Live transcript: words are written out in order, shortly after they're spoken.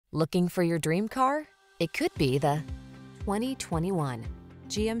Looking for your dream car? It could be the 2021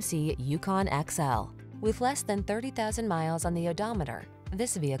 GMC Yukon XL. With less than 30,000 miles on the odometer,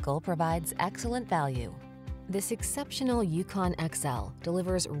 this vehicle provides excellent value. This exceptional Yukon XL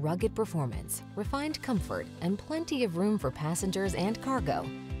delivers rugged performance, refined comfort, and plenty of room for passengers and cargo,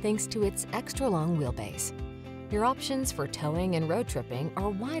 thanks to its extra-long wheelbase. Your options for towing and road tripping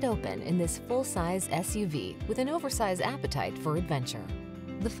are wide open in this full-size SUV with an oversized appetite for adventure.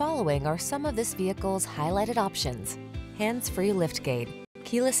 The following are some of this vehicle's highlighted options: hands-free liftgate,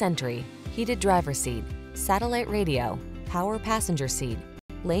 keyless entry, heated driver's seat, satellite radio, power passenger seat,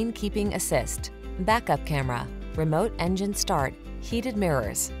 lane keeping assist, backup camera, remote engine start, heated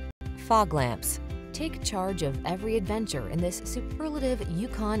mirrors, fog lamps. Take charge of every adventure in this superlative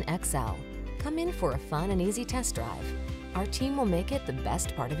Yukon XL. Come in for a fun and easy test drive. Our team will make it the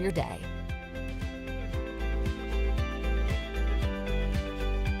best part of your day.